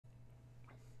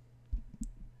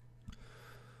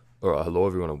Alright, hello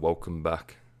everyone and welcome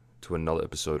back to another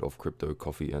episode of Crypto,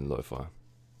 Coffee and LoFi.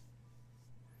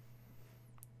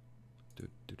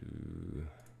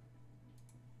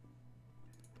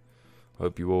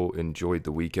 Hope you all enjoyed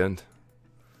the weekend.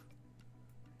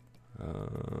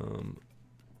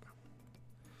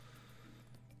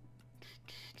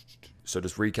 So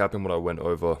just recapping what I went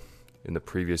over in the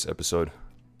previous episode.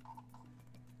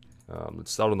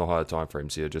 Let's start on the higher time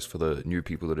frames here just for the new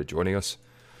people that are joining us.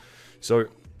 So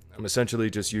I'm essentially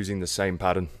just using the same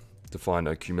pattern to find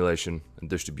accumulation and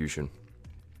distribution,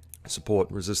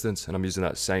 support, resistance, and I'm using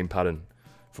that same pattern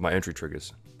for my entry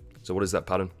triggers. So what is that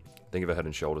pattern? Think of a head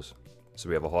and shoulders. So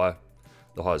we have a high,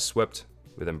 the high is swept,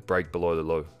 we then break below the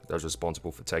low that's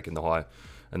responsible for taking the high,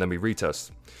 and then we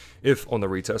retest. If on the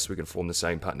retest we can form the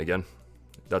same pattern again,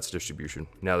 that's distribution.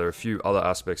 Now there are a few other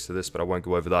aspects to this, but I won't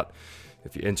go over that.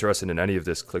 If you're interested in any of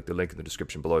this, click the link in the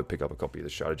description below, pick up a copy of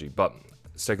the strategy. But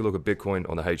let's take a look at Bitcoin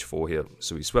on the H4 here.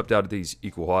 So we swept out of these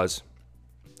equal highs,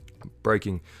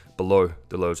 breaking below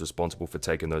the lows responsible for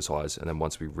taking those highs. And then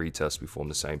once we retest, we form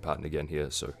the same pattern again here.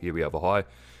 So here we have a high.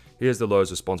 Here's the lows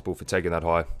responsible for taking that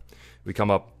high. We come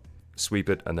up, sweep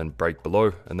it, and then break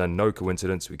below. And then no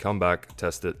coincidence, we come back,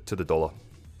 test it to the dollar.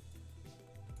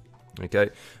 Okay,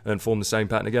 and then form the same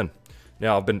pattern again.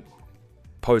 Now I've been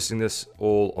posting this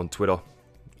all on Twitter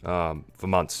for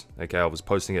months. Okay, I was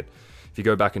posting it. If you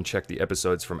go back and check the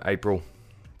episodes from April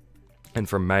and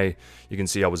from May, you can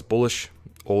see I was bullish,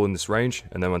 all in this range.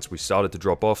 And then once we started to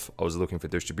drop off, I was looking for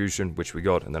distribution, which we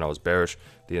got. And then I was bearish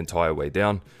the entire way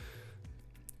down.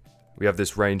 We have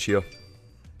this range here.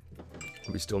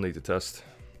 We still need to test.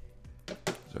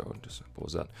 So I'll just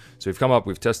pause that. So we've come up,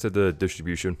 we've tested the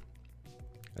distribution,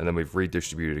 and then we've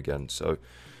redistributed again. So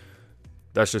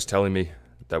that's just telling me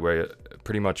that we're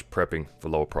pretty much prepping for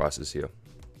lower prices here.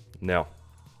 Now,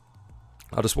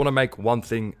 I just want to make one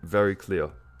thing very clear.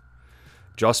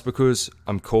 Just because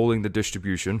I'm calling the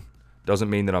distribution doesn't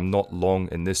mean that I'm not long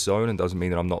in this zone and doesn't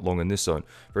mean that I'm not long in this zone.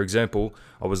 For example,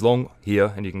 I was long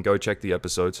here, and you can go check the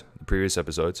episodes, the previous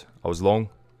episodes. I was long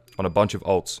on a bunch of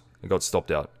alts and got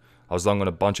stopped out. I was long on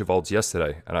a bunch of alts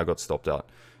yesterday and I got stopped out.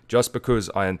 Just because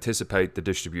I anticipate the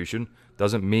distribution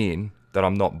doesn't mean that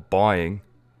I'm not buying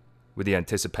with the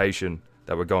anticipation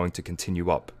that we're going to continue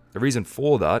up. The reason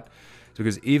for that is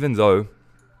because even though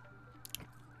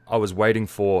I was waiting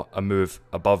for a move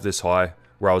above this high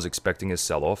where I was expecting a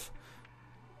sell-off,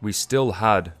 we still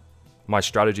had, my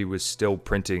strategy was still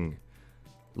printing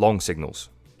long signals.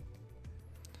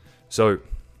 So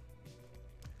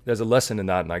there's a lesson in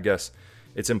that, and I guess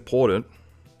it's important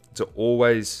to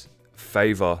always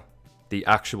favor the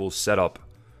actual setup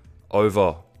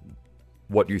over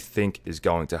what you think is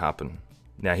going to happen.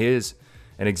 Now here's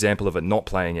an example of it not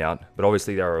playing out, but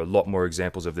obviously there are a lot more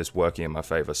examples of this working in my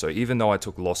favor. So even though I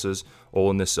took losses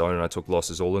all in this zone and I took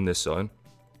losses all in this zone,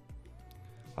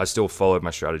 I still followed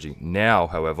my strategy. Now,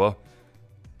 however,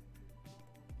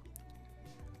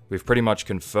 we've pretty much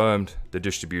confirmed the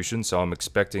distribution, so I'm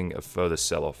expecting a further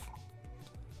sell-off.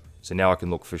 So now I can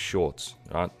look for shorts,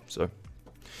 right? So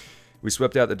we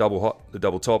swept out the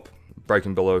double top,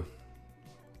 breaking below,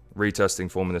 retesting,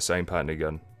 forming the same pattern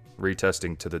again,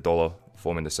 retesting to the dollar,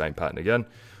 forming the same pattern again,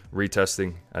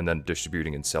 retesting, and then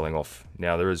distributing and selling off.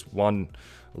 Now there is one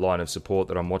line of support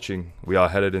that I'm watching. We are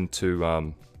headed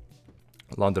into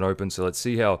London Open, so let's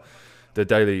see how the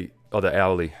daily or the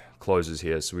hourly closes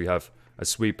here. So we have a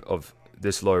sweep of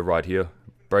this low right here,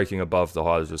 breaking above the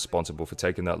highs responsible for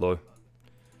taking that low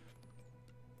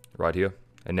right here,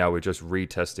 and now we're just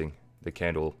retesting the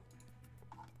candle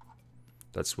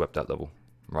that swept that level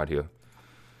right here.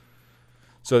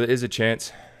 So there is a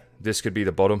chance this could be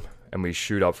the bottom and we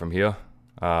shoot up from here.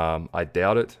 I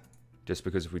doubt it, just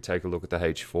because if we take a look at the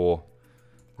H4,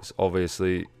 this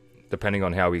obviously, depending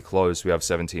on how we close, we have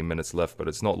 17 minutes left, but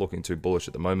it's not looking too bullish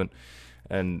at the moment.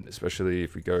 And especially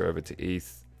if we go over to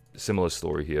ETH, similar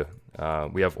story here.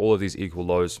 We have all of these equal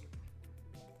lows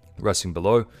resting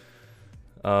below.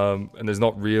 And there's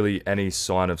not really any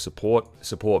sign of support.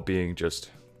 Support being just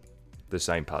the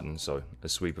same pattern. So a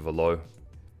sweep of a low,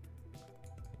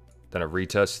 then a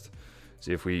retest.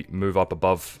 See if we move up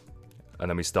above and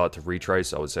then we start to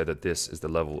retrace. I would say that this is the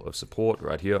level of support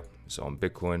right here. So on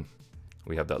Bitcoin,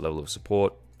 we have that level of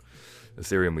support.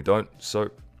 Ethereum, we don't. So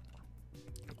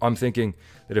I'm thinking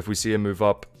that if we see a move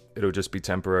up, it'll just be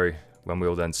temporary when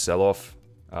we'll then sell off.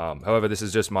 However, this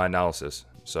is just my analysis.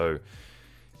 So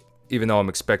even though I'm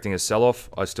expecting a sell-off,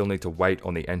 I still need to wait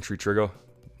on the entry trigger.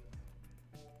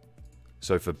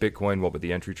 So for Bitcoin, what would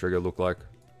the entry trigger look like?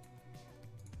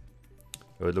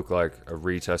 It would look like a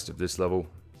retest of this level.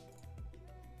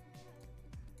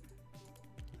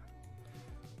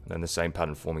 and the same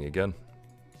pattern forming again.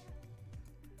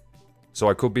 So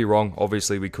I could be wrong.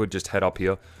 Obviously, we could just head up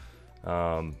here.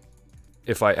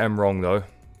 If I am wrong though,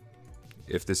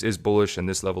 if this is bullish and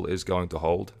this level is going to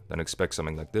hold, then expect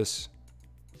something like this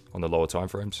on the lower time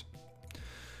frames.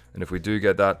 And if we do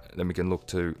get that, then we can look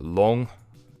to long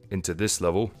into this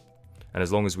level. And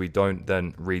as long as we don't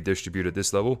then redistribute at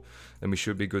this level, then we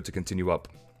should be good to continue up.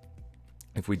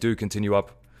 If we do continue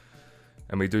up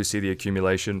and we do see the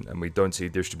accumulation and we don't see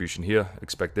distribution here,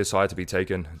 expect this high to be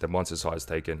taken. Then once this high is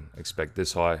taken, expect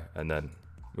this high, and then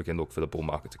we can look for the bull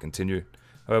market to continue.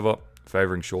 However,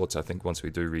 favoring shorts, I think once we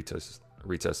do retest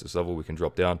this level, we can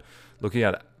drop down. Looking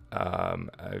at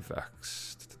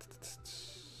AVAX,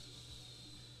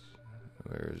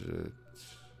 where is it?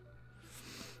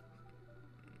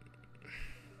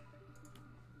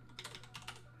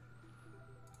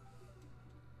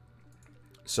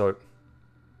 So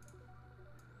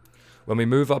when we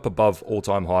move up above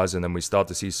all-time highs and then we start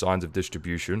to see signs of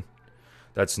distribution,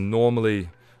 that's normally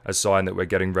a sign that we're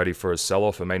getting ready for a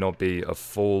sell-off. It may not be a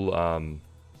full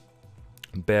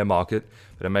bear market,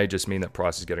 but it may just mean that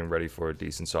price is getting ready for a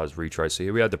decent sized retrace. So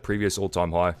here we had the previous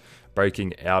all-time high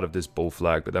breaking out of this bull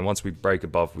flag, but then once we break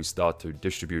above, we start to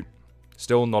distribute.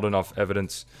 Still not enough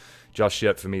evidence just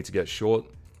yet for me to get short,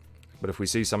 but if we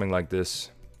see something like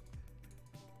this,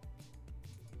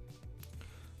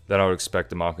 then I would expect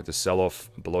the market to sell off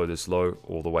below this low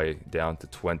all the way down to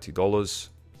 $20.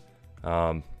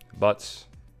 But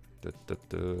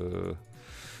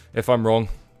if I'm wrong,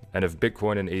 and if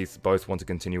Bitcoin and ETH both want to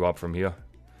continue up from here,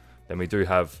 then we do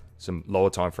have some lower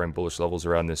time frame bullish levels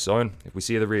around this zone. If we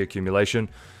see the reaccumulation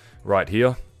right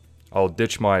here, I'll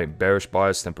ditch my bearish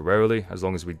bias temporarily. As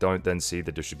long as we don't then see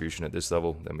the distribution at this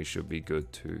level, then we should be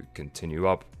good to continue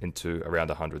up into around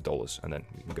 $100, and then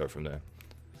we can go from there.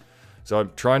 So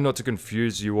I'm trying not to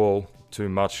confuse you all too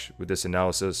much with this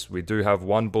analysis. We do have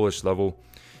one bullish level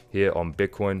here on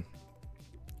Bitcoin.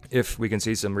 If we can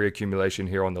see some reaccumulation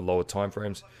here on the lower time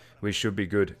frames, we should be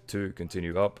good to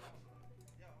continue up.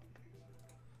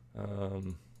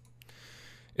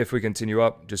 If we continue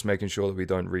up, just making sure that we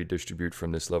don't redistribute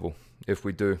from this level. If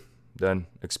we do, then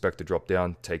expect to drop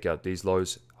down, take out these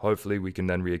lows. Hopefully we can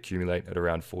then reaccumulate at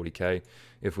around 40k.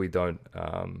 If we don't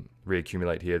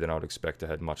reaccumulate here, then I would expect to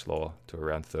head much lower to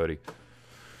around 30.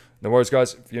 No worries,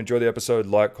 guys. If you enjoyed the episode,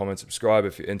 like, comment, subscribe.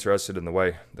 If you're interested in the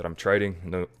way that I'm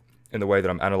trading, in the way that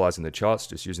I'm analyzing the charts,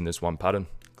 just using this one pattern,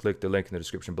 click the link in the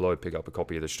description below, pick up a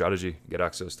copy of the strategy, get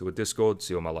access to a Discord,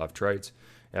 see all my live trades.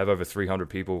 I have over 300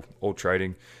 people all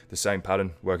trading the same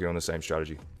pattern, working on the same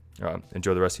strategy. All right,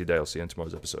 enjoy the rest of your day. I'll see you in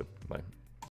tomorrow's episode. Bye.